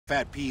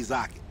fat peas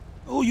ocket.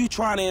 Who you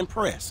trying to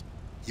impress?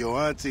 Your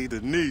auntie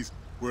Denise,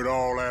 with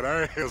all that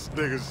ass,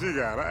 nigga, she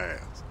got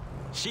ass.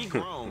 She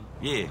grown,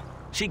 yeah.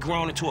 She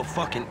grown into a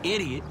fucking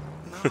idiot.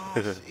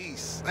 No, she's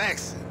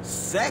sexy.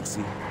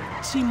 Sexy?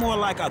 She more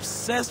like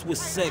obsessed with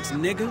sex,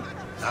 nigga.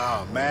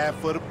 Nah, mad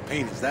for the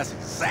penis. That's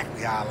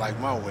exactly how I like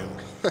my women.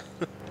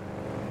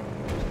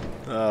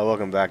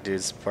 Welcome back,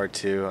 dudes. Part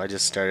 2. I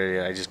just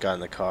got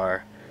in the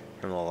car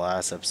from the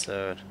last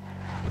episode.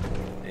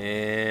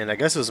 And I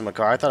guess it was my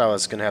car. I thought I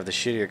was going to have the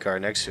shittier car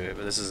next to it,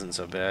 but this isn't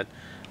so bad.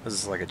 This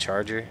is like a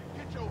Charger.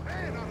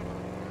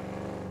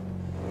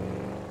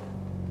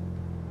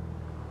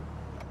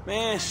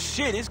 Man,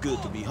 shit, it's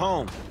good to be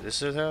home. This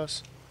is his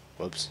house?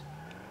 Whoops.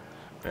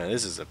 Man,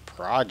 this is a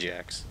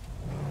projects.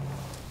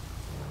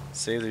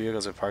 Save the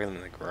vehicles by parking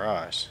them in the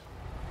garage.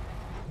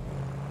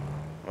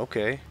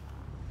 Okay.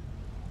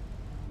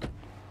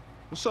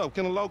 What's up?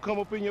 Can a low come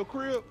up in your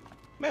crib?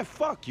 Man,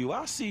 fuck you.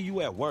 I'll see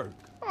you at work.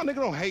 Oh, nigga,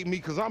 don't hate me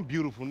because I'm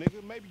beautiful,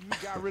 nigga. Maybe you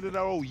got rid of that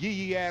old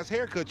yee-yee ass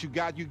haircut you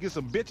got. You get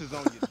some bitches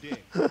on your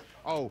dick.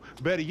 Oh,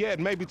 better yet,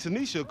 maybe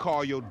Tanisha will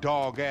call your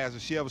dog ass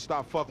if she ever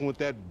stop fucking with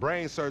that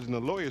brain surgeon, the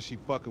lawyer she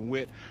fucking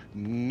with.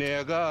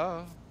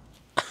 Nigga.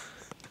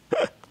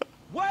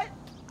 What?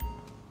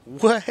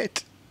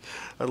 What?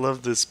 I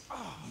love this.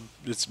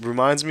 It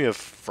reminds me of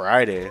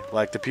Friday.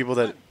 Like, the people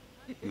that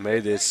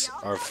made this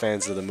are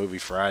fans of the movie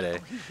Friday.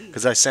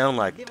 Because I sound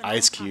like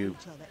Ice Cube.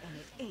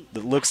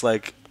 That looks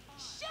like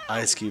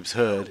Ice Cube's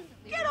hood.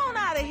 Get on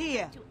out of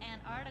here.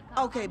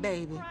 Okay,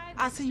 baby.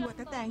 I'll see you at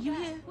the thing. You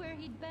hear?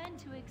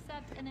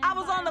 I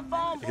was on the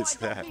phone, boy. It's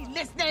that. Don't be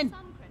listening.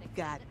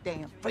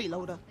 Goddamn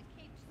freeloader.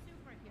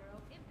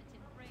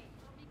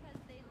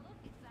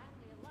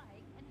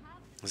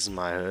 This is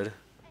my hood.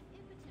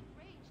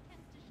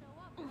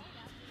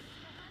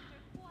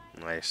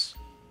 Nice.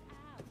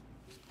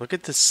 Look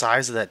at the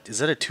size of that. Is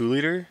that a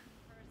 2-liter?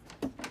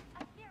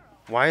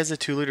 Why is a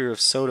 2-liter of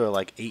soda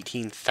like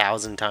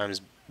 18,000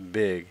 times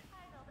big?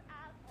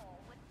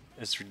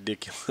 It's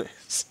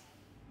ridiculous.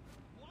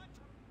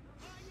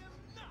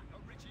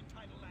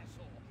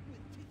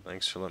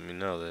 Thanks for letting me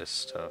know this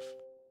stuff.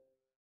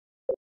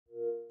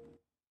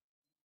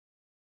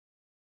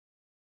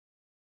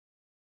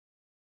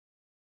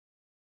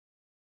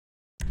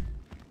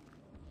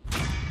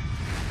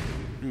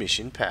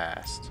 Mission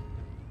passed.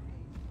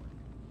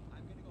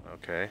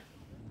 Okay.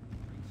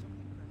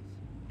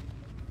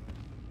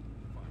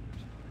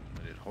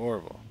 I did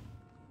horrible.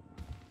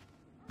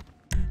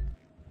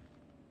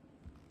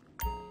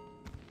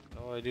 How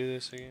do I do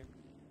this again?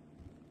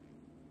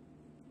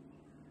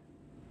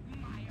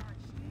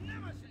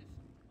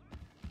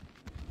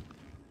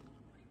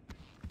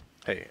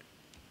 Hey,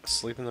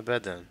 sleep in the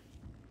bed then.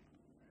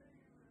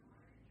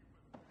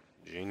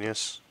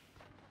 Genius.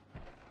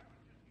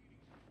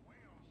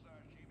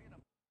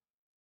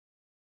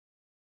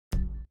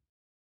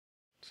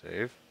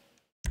 Save.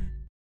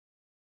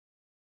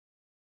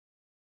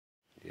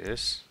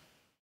 Yes.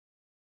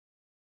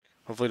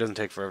 Hopefully it doesn't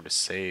take forever to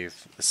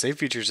save. The save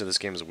features of this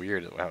game is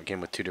weird, how it came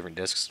with 2 different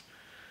discs.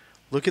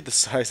 Look at the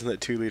size of that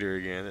 2-liter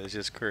again, it's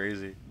just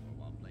crazy.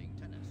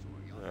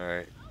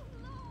 Alright.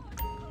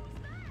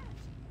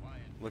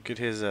 Look at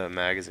his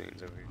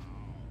magazines over here.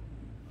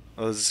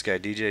 Oh, there's this guy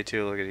DJ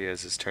too, look at he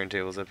has his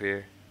turntables up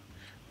here.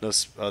 No,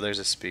 oh, there's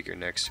a speaker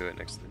next to it,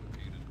 next to the...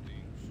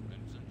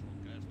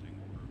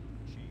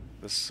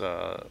 This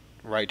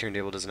right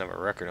turntable doesn't have a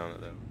record on it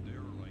though.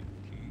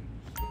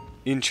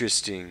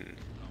 Interesting.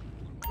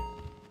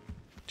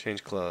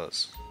 Change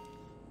clothes.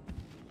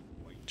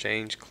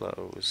 Change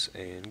clothes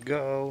and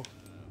go.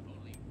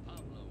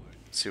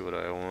 Let's see what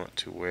I want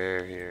to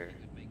wear here.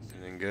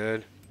 Anything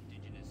good?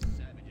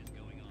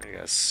 I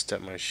gotta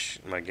step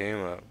my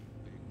game up.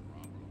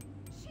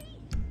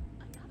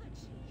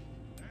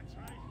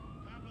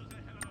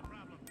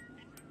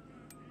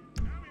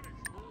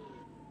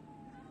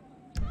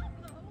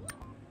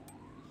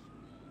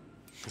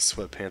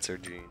 Sweatpants or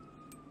jeans.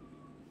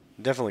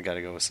 Definitely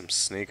gotta go with some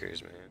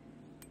sneakers, man.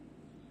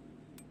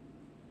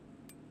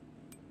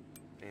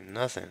 Ain't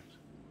nothing.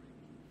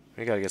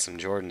 We gotta get some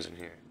Jordans in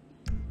here.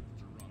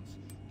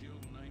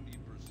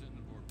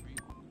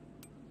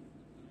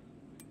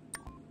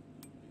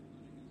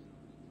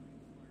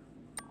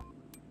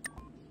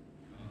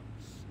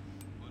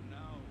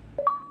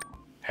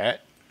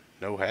 Hat?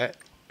 No hat?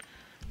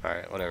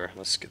 Alright, whatever.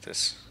 Let's get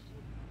this.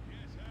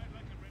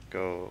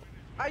 Go.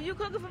 Are you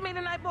cooking for me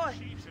tonight, boy?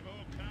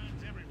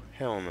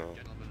 Hell no.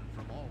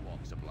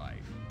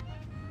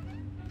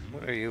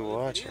 What are you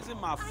watching? This is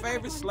my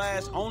favorite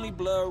 / only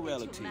blood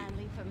relative.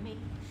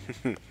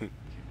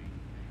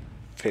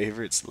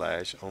 Favorite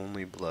 /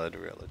 only blood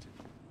relative.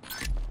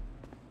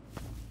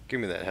 Give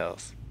me that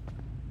health.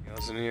 Anything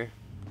else in here?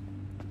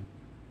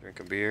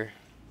 Drink a beer.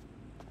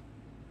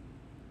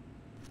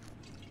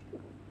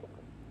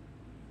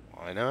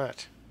 Why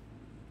not?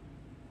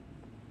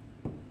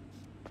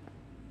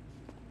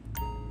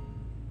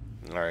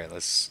 Alright,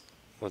 let's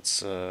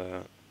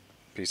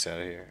peace out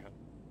of here.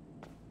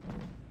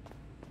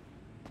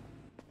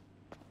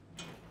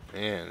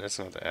 Man, that's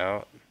not the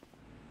out.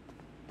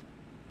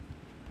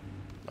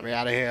 Let me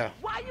out of here.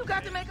 Why you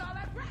got to make all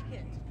that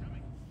racket?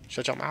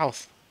 Shut your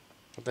mouth.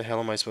 What the hell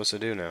am I supposed to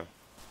do now?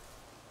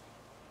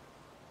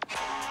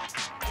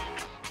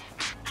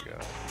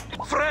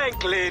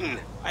 Franklin!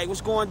 Hey,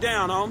 what's going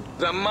down, home?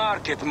 The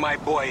market, my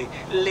boy.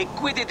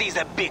 Liquidity's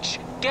a bitch.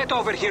 Get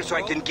over here so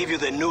I can give you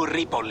the new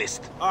repo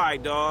list. All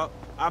right, dog.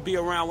 I'll be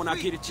around when I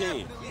get a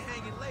chance.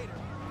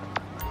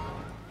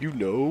 You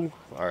know.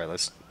 All right,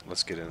 let's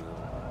get into it.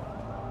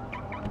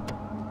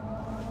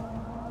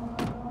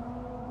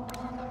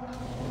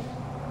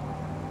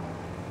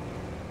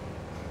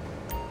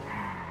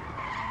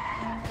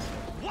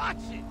 Watch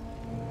it!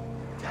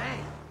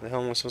 Damn. Where the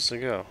hell am I supposed to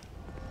go?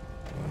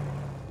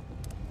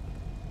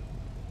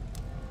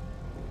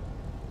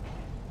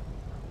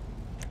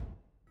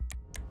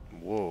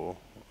 Whoa.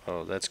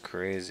 Oh, that's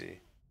crazy.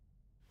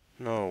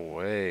 No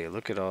way.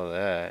 Look at all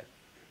that.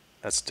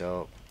 That's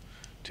dope.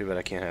 Too bad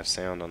I can't have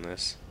sound on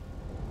this.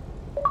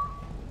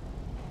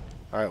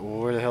 Alright, well,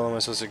 where the hell am I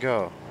supposed to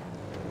go?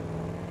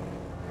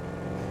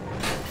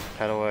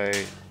 How do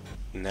I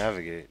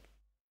navigate?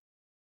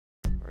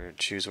 Or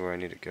choose where I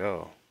need to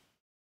go?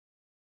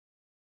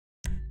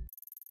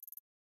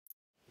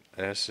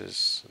 S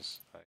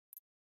is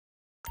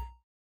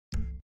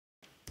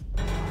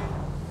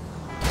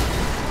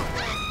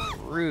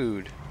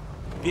rude.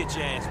 Bitch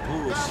ass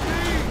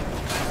bullshit.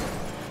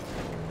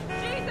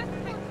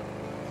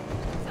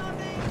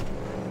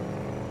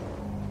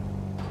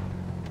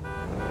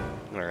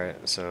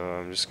 Alright, so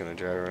I'm just gonna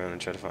drive around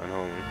and try to find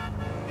home.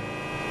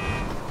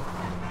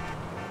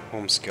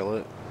 Home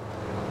skillet.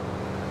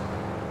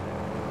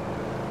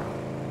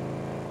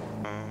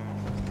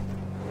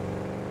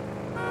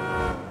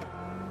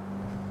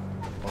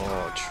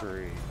 Oh,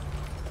 tree.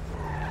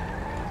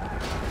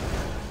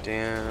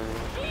 Damn.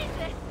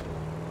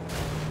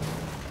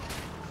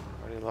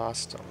 Already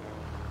lost them.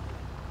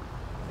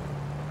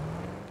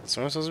 That's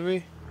where I'm supposed to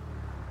be?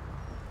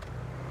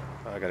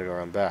 Oh, I gotta go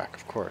around back,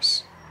 of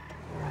course.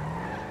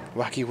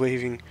 Wacky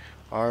waving,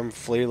 arm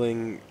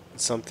flailing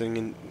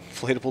something,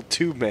 inflatable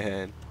tube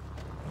man.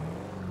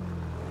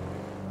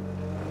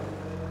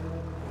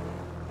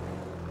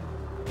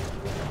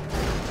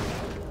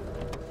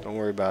 Don't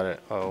worry about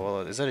it. Oh,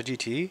 well, is that a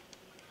GT?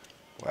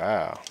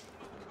 Wow.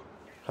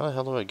 How the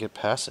hell do I get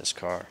past this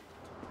car?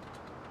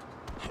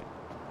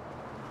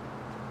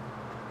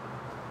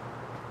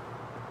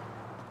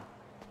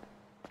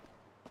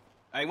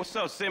 Hey, what's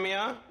up,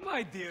 Simeon?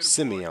 My dear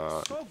Simeon.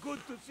 boy, so good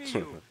to see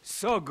you.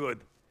 So good.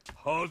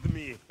 Hold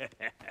me.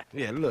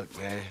 Yeah, look,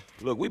 man.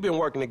 Look, we've been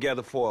working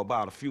together for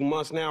about a few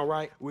months now,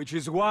 right? Which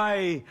is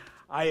why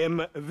I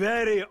am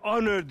very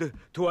honored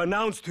to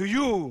announce to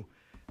you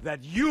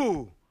that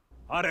you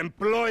are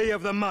Employee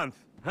of the Month.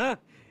 Huh?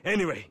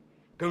 Anyway,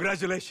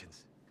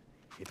 congratulations.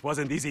 It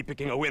wasn't easy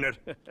picking a winner.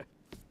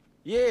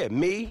 Yeah,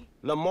 me,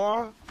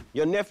 Lamar,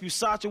 your nephew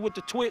Sacha with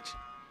the Twitch.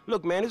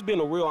 Look, man, it's been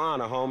a real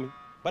honor, homie.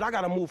 But I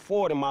gotta move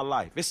forward in my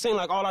life. It seems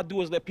like all I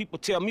do is let people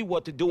tell me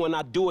what to do and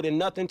I do it and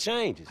nothing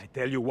changes. I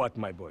tell you what,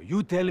 my boy.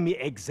 You tell me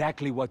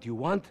exactly what you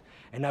want,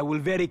 and I will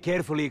very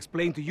carefully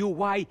explain to you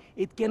why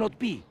it cannot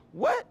be.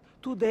 What?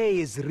 Today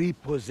is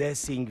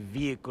repossessing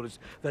vehicles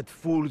that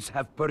fools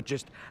have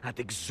purchased at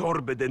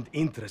exorbitant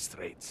interest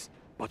rates.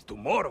 But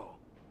tomorrow,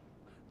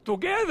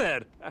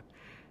 together,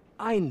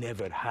 I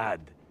never had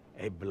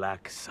a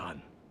black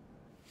son.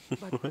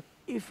 But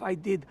if I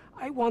did,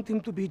 I want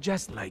him to be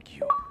just like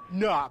you.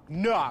 Knock,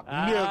 knock,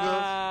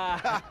 niggas.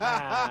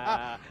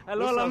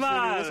 Hello, What's up,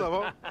 Lamar. What's up,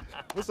 homie?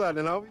 What's up,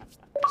 then, homie?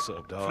 What's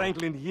up, dog?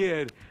 Franklin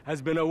here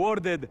has been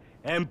awarded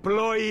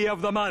Employee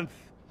of the Month.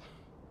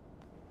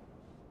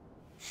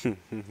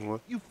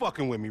 What? You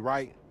fucking with me,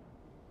 right?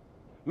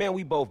 Man,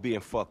 we both being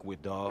fucked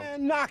with, dog.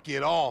 Man, knock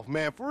it off,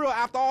 man. For real,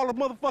 after all the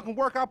motherfucking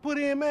work I put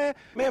in, man.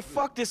 Man,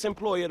 fuck this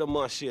Employee of the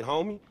Month shit,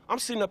 homie. I'm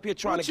sitting up here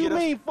trying What to you get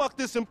mean, fuck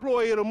this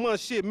Employee of the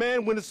Month shit,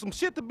 man? When there's some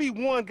shit to be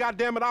won,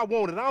 goddammit, I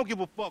want it. I don't give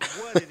a fuck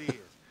what it is.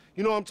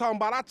 You know what I'm talking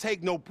about? I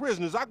take no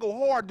prisoners. I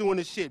go hard doing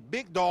this shit.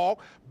 Big dog,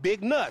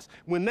 big nuts.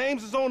 When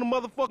names is on the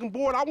motherfucking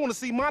board, I want to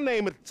see my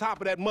name at the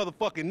top of that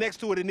motherfucking next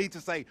to it. It needs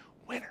to say,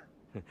 winner.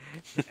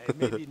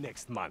 Maybe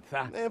next month,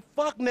 huh? Man,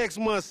 fuck next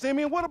month,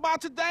 Simeon. What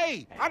about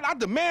today? I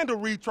demand a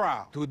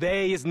retrial.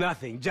 Today is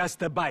nothing, just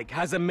a bike.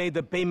 Hasn't made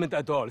the payment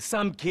at all.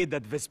 Some kid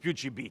at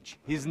Vespucci Beach.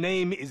 His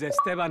name is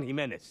Esteban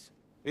Jimenez.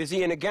 Is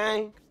he in the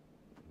gang?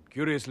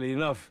 Curiously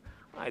enough,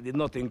 I did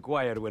not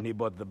inquire when he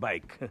bought the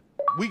bike.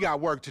 We got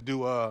work to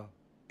do,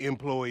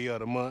 Employee of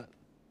the Month.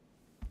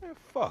 Man,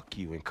 fuck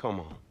you and come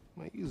on.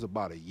 Man, you's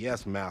about a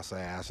yes-mouse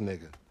ass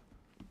nigga.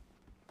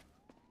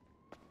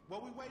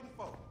 What we waiting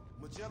for?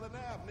 Magellan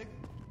Ave, nigga.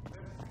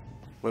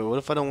 Wait, what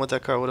if I don't want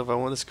that car? What if I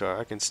want this car?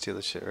 I can steal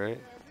this shit, right?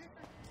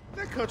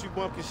 That country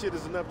bumpkin shit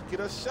is enough to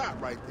get us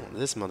shot right there.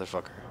 This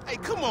motherfucker. Hey,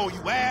 come on,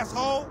 you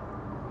asshole.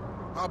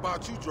 How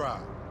about you drive?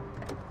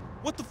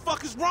 What the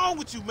fuck is wrong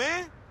with you,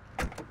 man?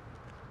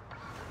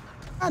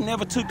 I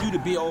never took you to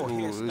be old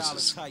Ooh, this hairstylist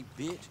is type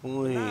bitch.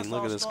 clean. Now it's Look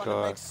all at this starting to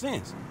car. make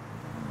sense.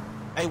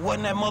 Hey,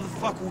 wasn't that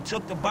motherfucker who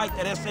took the bike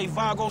that S.A.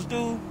 Vagos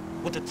dude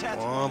with the tattoo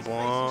on his face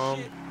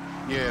and shit?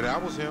 Yeah,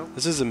 that was him.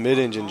 This is a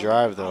mid-engine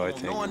drive, though, I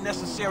think. No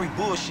unnecessary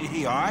bullshit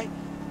here, all right?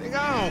 Nigga,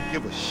 I don't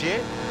give a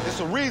shit. It's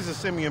a reason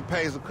Simeon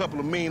pays a couple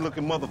of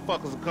mean-looking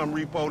motherfuckers to come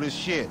repo this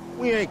shit.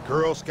 We ain't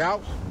Girl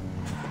Scouts.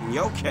 In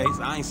your case,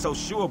 I ain't so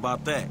sure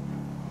about that.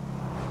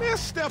 Man,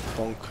 step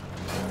Funk.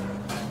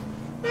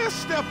 Man,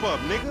 step up,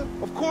 nigga.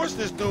 Of course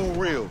this dude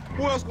real.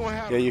 Who else gonna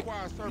have Yeah, you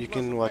surplus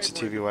can of watch the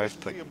paper TV and wife,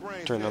 invest but in your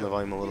brain turn down the cells?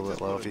 volume a little He bit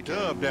just low put if you a can.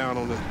 dub down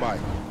on this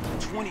bike.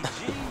 20 G?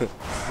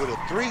 With a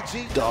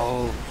 3G?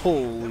 Oh,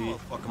 holy.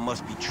 Motherfucker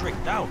must be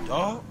tricked out,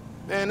 dog.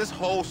 Man, this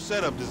whole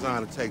setup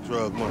designed to take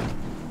drug money.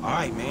 All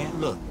right, man,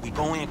 look, we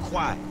go in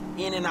quiet.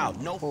 In and out,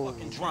 no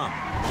fucking drama.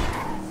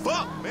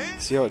 Fuck, man.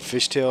 See how it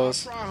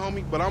fishtails? Try,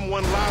 homie, but I'm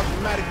one loud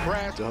dramatic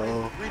brass. Duh.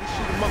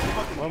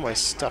 Why am I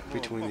stuck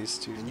between these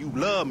two? And you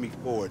love me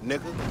for it,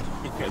 nigga.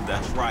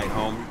 That's right,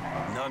 homie.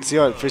 None See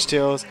how it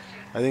fishtails?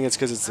 I think it's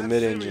because it's the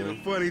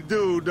mid-engine. Funny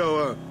dude,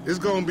 though. It's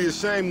gonna be a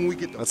shame when we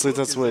get. That's what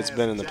it's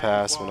been in the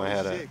past when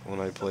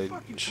I played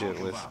shit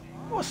with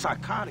You're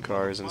psychotic.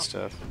 cars and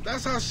stuff.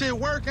 That's how shit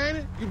work, ain't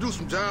it? You do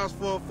some jobs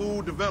for a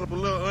fool, develop a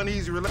little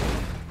uneasy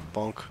relationship.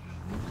 Bonk.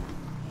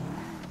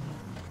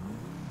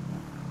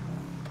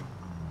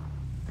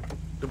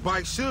 The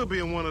bike should be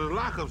in one of the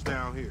lockups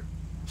down here.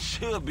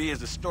 Should be is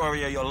the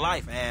story of your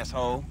life,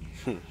 asshole.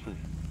 Oh,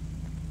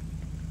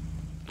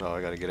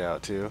 I gotta get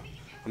out too.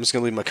 I'm just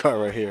gonna leave my car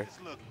right here. This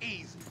look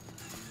easy.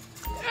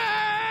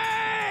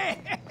 I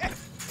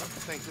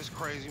think this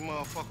crazy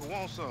motherfucker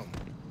wants something.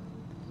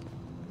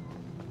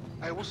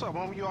 Hey, what's up,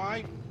 homie? You all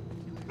right?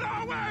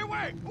 No,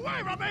 wait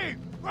from me!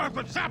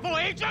 For sample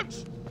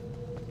agents?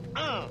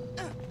 Yeah,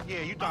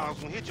 you thought I was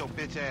gonna hit your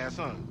bitch ass,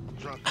 huh?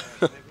 Drunk ass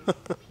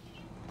nigga.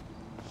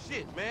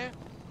 Shit, man.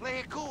 Play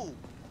it cool.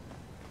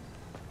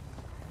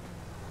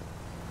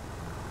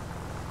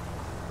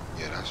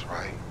 Yeah, that's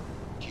right.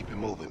 Keep it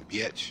moving,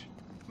 bitch.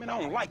 Man,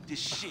 I don't like this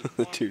shit.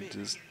 Dude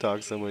just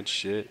talks so much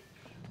shit.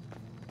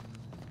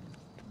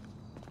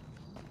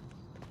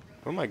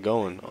 Where am I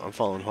going? I'm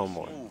following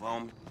homeboy. Move,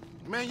 homie.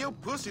 Man, your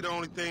pussy the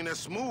only thing that's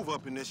smooth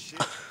up in this shit.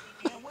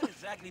 Man, what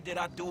exactly did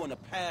I do in a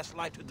past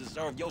life to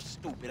deserve your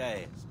stupid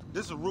ass?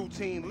 This a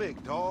routine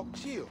lick, dog.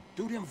 Chill.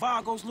 Do them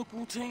Vagos look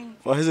routine?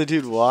 Why does the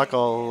dude walk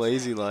all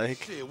lazy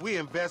like? Shit, we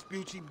in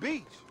Vespucci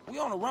Beach. We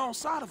on the wrong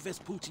side of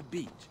Vespucci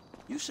Beach.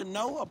 You should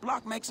know a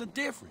block makes a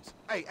difference.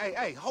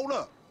 Hey, hold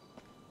up.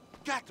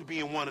 Got to be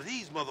in one of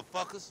these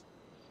motherfuckers.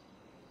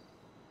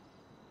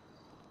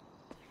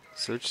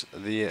 Search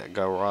the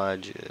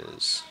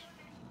garages.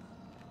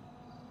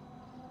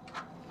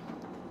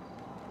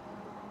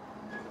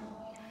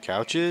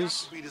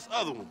 Couches? Be this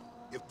other one.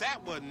 If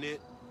that wasn't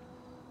it,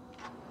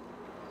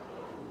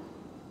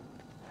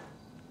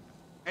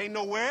 ain't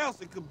nowhere else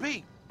it could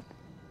be.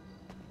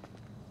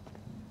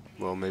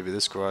 Well, maybe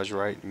this garage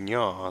right?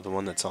 Yeah, the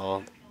one that's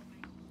all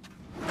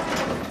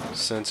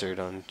censored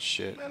on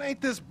shit. Man,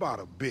 ain't this about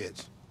a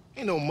bitch?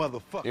 Ain't no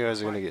motherfucker. You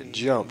guys are gonna get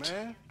jumped.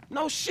 Man.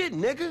 No shit,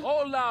 nigga.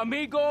 Hola,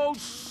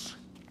 amigos.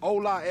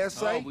 Hola,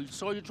 S.A. Oh, we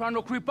saw you trying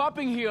to creep up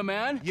in here,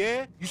 man.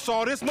 Yeah? You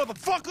saw this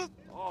motherfucker?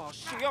 Oh,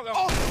 shit.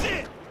 Oh,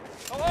 shit!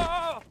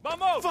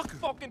 Vamos!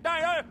 Fucking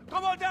down.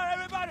 Come on down,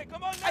 everybody.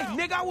 Come on Hey, down.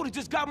 nigga, I would've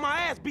just got my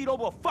ass beat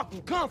over a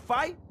fucking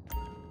gunfight.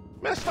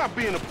 Man, stop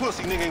being a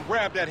pussy, nigga, and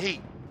grab that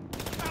heat.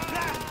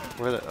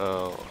 Where the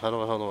how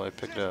do I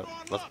pick it up?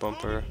 Left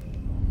bumper.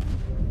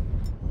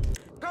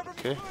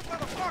 Okay.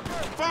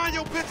 Find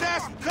your bitch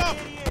ass and cover.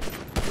 Man,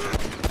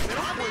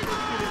 don't point no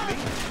shit at me.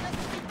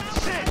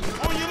 Shit,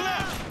 on your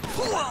left.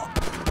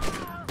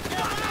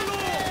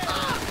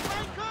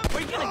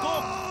 Where you gonna go?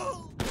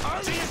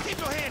 Just keep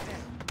your head down.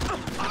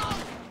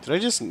 Did I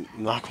just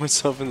knock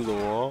myself into the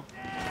wall?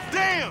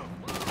 Damn!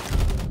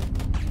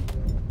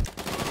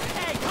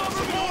 Hey,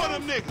 some more of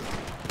them niggas.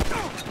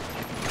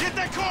 Get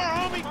that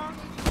car, homie.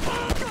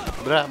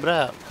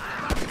 Brap.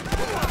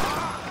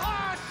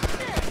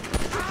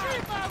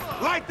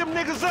 Light them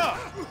niggas up.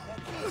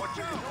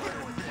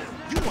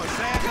 You want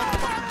sad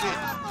motherfucking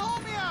bitch.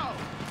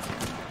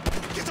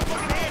 Get your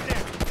fucking head down.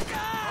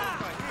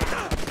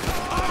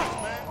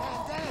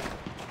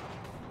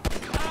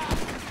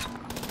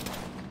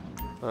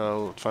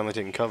 Oh, finally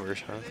taking cover,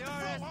 huh?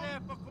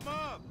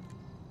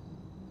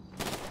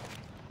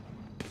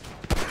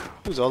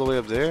 Who's all the way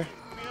up there?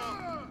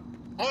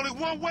 Only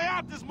one way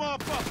out this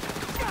motherfucker.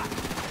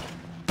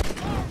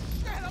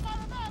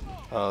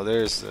 Oh,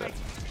 there's the...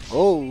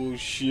 Oh,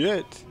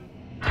 shit.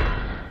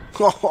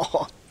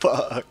 Oh,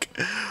 fuck.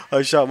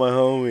 I shot my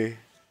homie.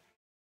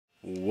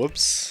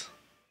 Whoops.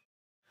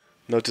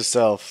 Note to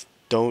self,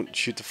 don't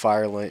shoot the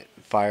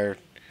fire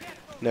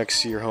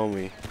next to your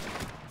homie.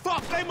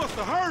 Fuck, they must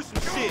have heard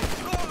some shit.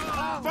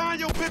 Find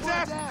your bitch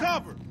ass and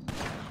cover.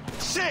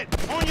 Shit,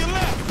 on your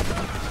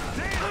left.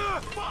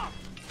 Damn, fuck.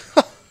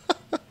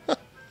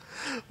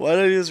 Why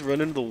did I just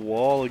run into the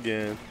wall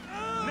again?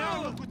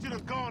 Now look what you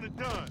done gone and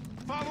done.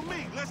 Follow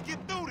me, let's get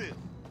through this.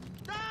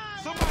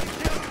 Somebody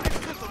tell me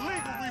this is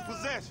illegal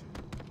repossession.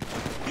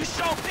 You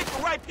sure pick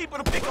the right people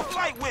to pick a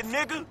fight with,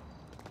 nigga.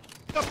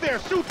 Up there,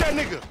 shoot that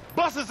nigga.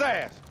 Bust his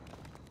ass.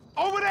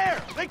 Over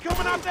there, they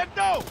coming out that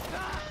door.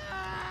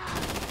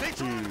 They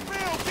trying to build,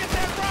 get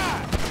that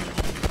ride.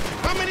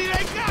 How many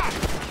they got?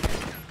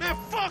 Man,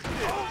 fuck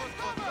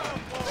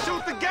this.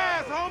 Shoot the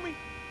gas, homie.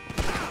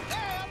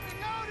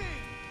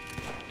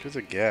 Here's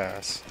the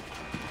gas.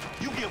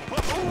 You get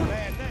busted for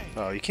bad name.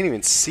 Oh, you can't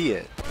even see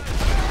it.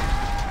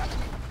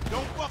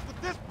 Don't fuck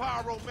with this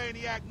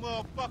pyromaniac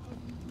motherfucker.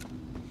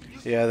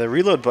 Yeah, the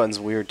reload button's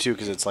weird too,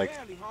 because it's like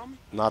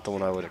not the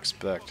one I would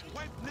expect.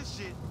 Away from this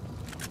shit.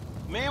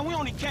 Man, we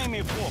only came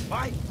in for a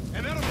bite.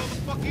 And that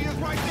motherfucker is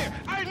right there.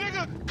 Hey,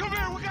 nigga, come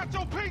here. We got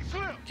your pink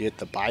slip. Get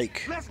the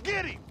bike. Let's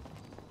get him.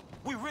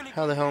 We really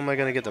How the hell am I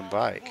gonna get the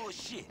bike?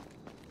 bullshit.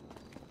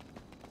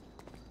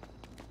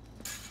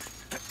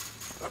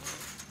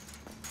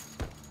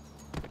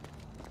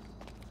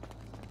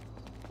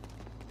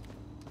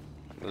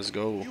 Let's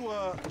go. You,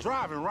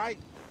 driving, right?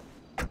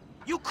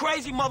 You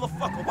crazy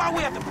motherfucker. Why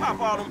we have to pop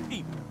all them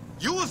people?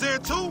 You was there,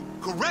 too.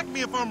 Correct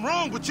me if I'm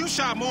wrong, but you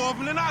shot more of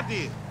them than I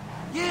did.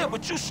 Yeah,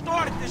 but you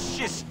started this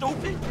shit,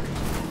 stupid.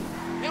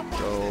 Man, watch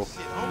Go. this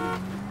shit,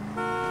 homie.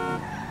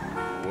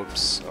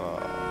 Whoops.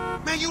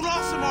 Man, you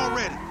lost him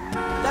already.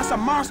 That's a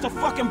monster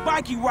fucking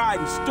bike you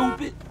riding,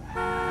 stupid.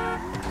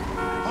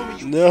 Homie,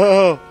 you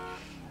No!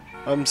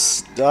 I'm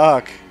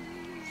stuck.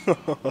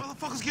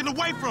 motherfuckers getting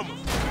away from us.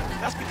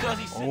 That's because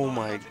he's sitting Oh on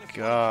my 140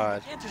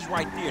 God. inches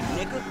right there,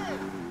 nigga.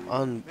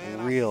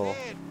 Unreal.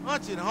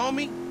 Punch it,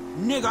 homie.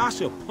 Nigga, I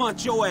should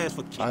punch your ass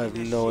for kicking I have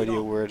this no shit idea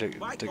off. where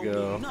Bike to don't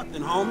go. mean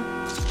nothing,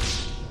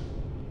 homie.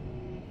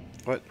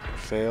 What?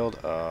 Failed?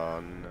 Oh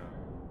no.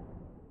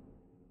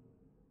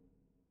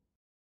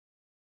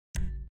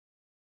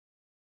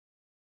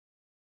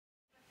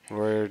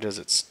 Where does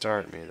it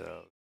start me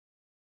though?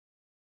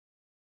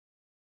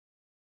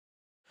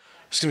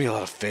 There's gonna be a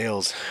lot of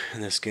fails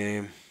in this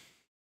game.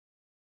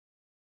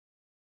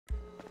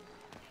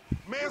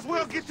 May as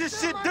well get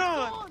this shit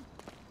done.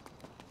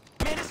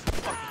 Man, this is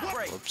fucking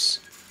great. Whoops.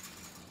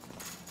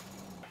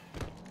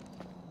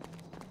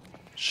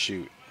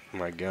 Shoot,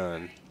 my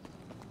gun.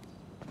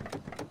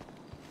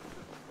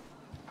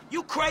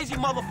 You crazy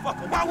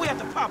motherfucker. Why we have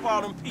to pop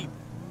all them people?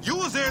 You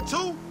was there,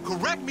 too.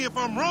 Correct me if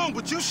I'm wrong,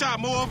 but you shot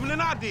more of them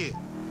than I did.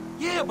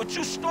 Yeah, but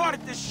you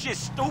started this shit,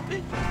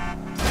 stupid. Man,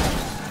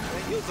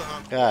 you's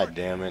a God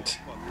damn it.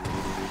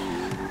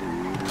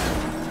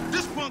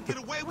 This punk get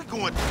away, we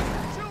going.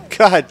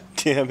 God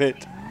damn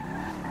it.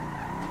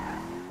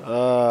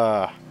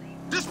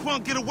 This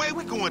punk get away,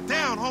 we going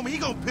down, homie. He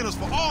gonna pin us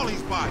for all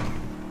these bodies.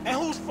 And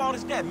whose fault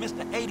is that,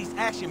 Mr. 80s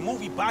action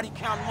movie body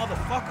count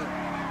motherfucker?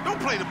 Don't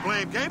play the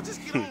blame game.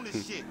 Just get on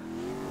this shit.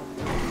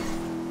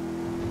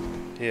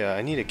 Yeah,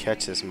 I need to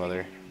catch this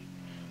mother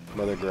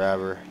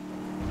grabber.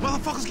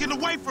 Motherfuckers getting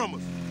away from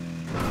us.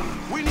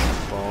 We need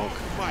Bonk.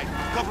 fight.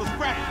 Couple of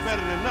scratches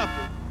better than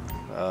nothing.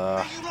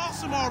 Hey, you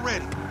lost him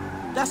already.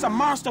 That's a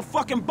monster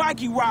fucking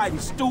bike you riding,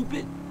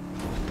 stupid.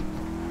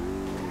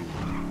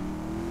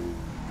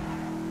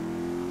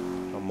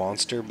 A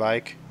monster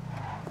bike.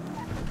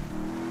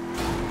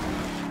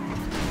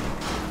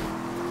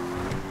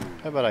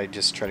 How about I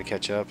just try to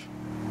catch up?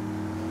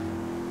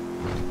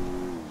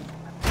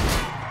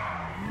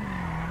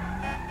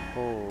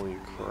 Holy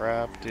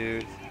crap,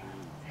 dude.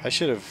 I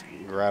should have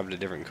grabbed a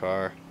different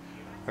car.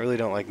 I really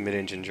don't like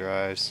mid-engine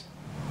drives.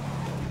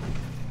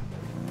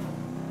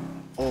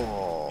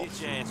 Oh.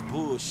 Bitch ass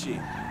bullshit.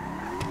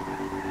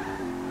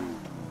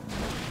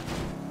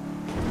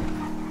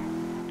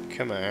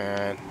 Come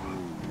on.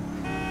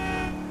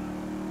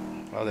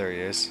 Oh, there he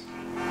is.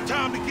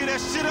 Time to get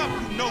that shit up,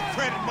 you no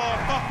credit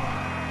motherfucker.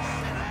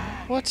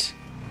 What?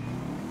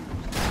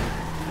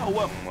 Oh,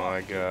 well, Oh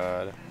my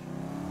god.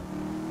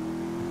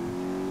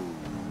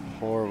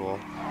 Horrible.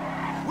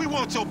 We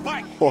want your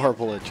bike.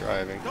 Horrible at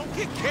driving. Don't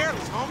get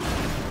careless, homie.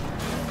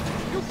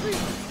 You see,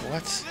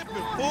 What? slipping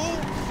fool.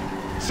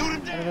 Shoot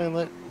him How did down.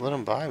 I let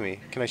him buy me?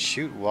 Can I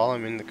shoot while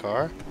I'm in the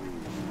car?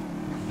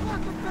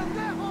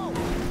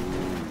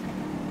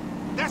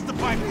 That's the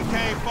bike we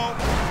came for.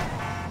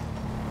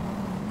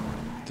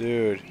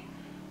 Dude,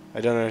 I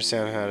don't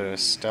understand how to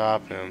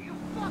stop him.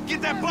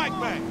 Get that bike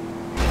back.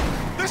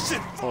 This shit.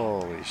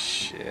 Holy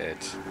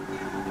shit.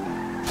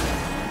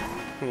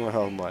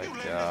 Oh my You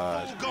let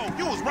god. this fool go.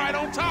 You was right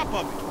on top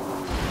of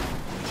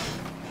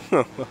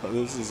it.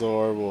 This is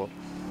horrible.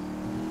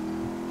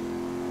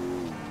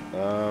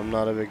 I'm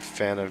not a big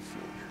fan of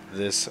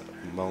this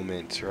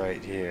moment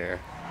right here.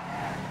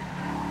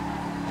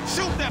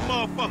 Shoot that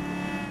motherfucker.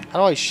 How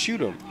do I shoot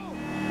him?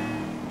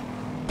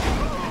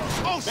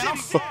 Oh shit.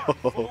 he's down.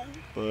 Oh,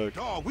 fuck.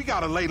 Dog, we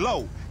gotta lay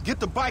low. Get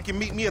the bike and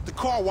meet me at the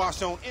car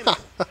wash on Inner.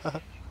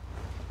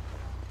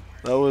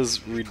 That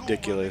was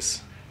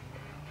ridiculous.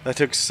 That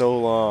took so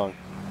long.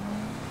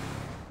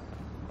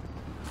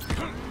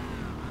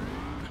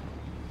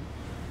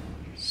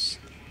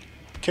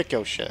 Kick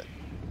your shit.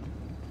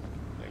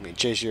 Let me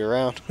chase you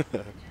around.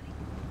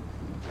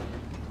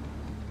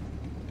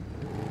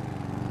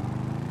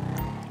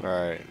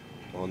 Alright.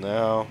 Well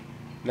now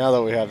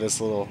that we have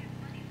this little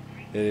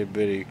itty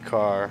bitty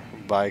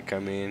bike, I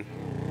mean,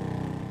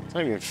 it's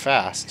not even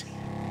fast.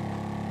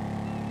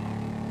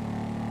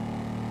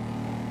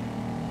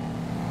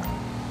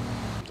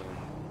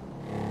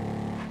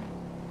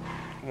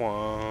 Come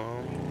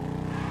on.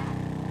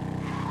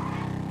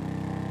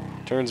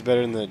 Turns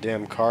better than the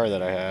damn car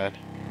that I had.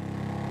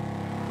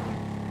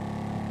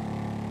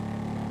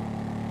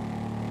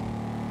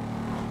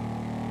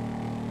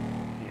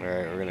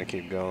 Alright, we're gonna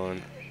keep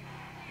going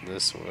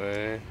this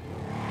way.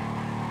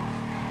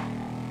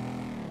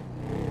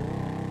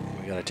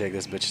 We gotta take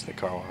this bitch to the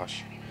car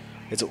wash.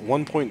 It's at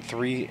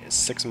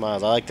 1.36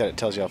 miles. I like that it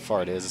tells you how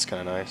far it is. It's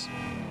kind of nice.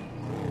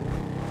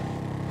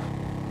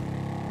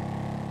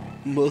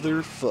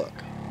 Motherfuck.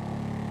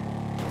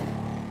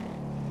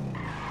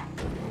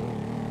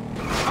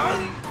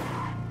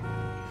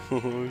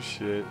 Oh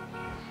shit.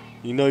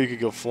 You know you could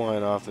go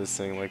flying off this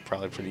thing like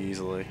probably pretty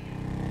easily.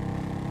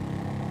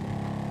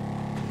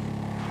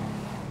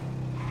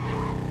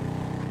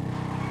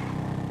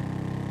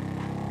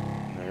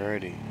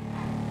 Alrighty.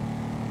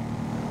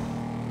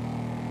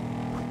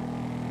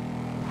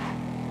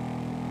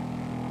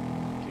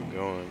 Keep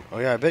going. Oh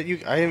yeah, I bet you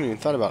I haven't even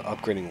thought about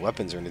upgrading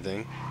weapons or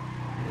anything.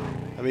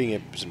 I bet you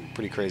can get some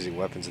pretty crazy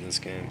weapons in this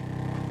game.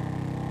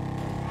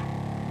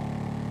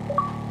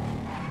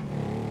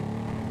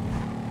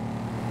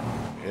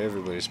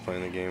 Everybody's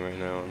playing the game right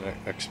now on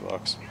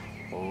Xbox.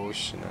 Oh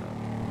snap.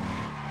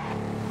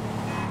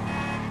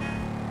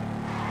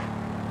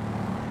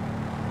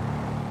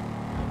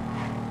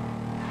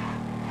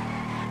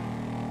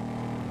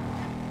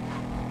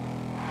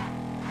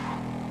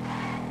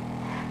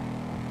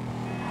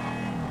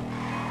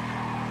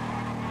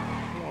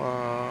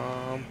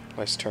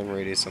 Nice turn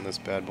radius on this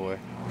bad boy.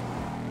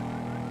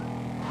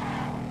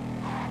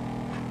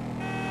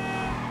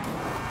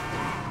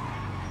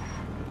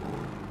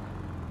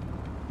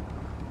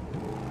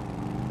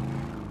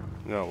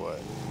 You know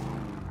what?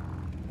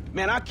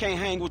 Man, I can't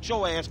hang with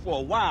your ass for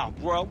a while,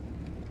 bro.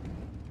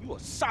 You a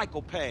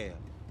psychopath.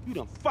 You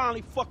done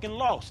finally fucking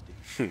lost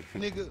it.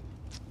 Nigga,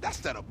 that's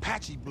that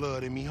Apache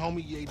blood in me,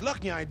 homie. You ain't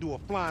lucky I ain't do a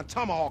flying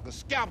tomahawk and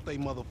scalp they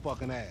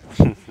motherfucking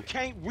ass.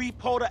 Can't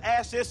repo the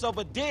assets of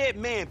a dead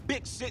man,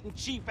 big sitting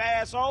chief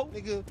asshole.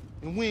 Nigga,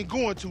 and we ain't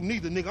going to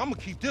neither, nigga. I'm gonna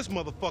keep this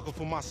motherfucker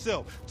for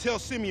myself. Tell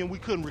Simeon we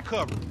couldn't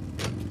recover.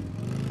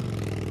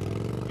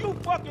 You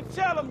fucking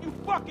tell him, you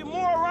fucking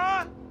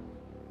moron.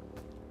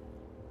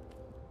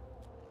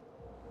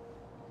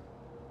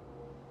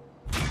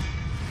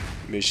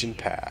 Mission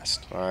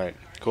passed. Alright,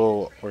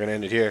 cool. We're gonna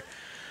end it here.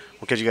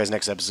 We'll catch you guys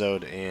next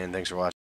episode, and thanks for watching.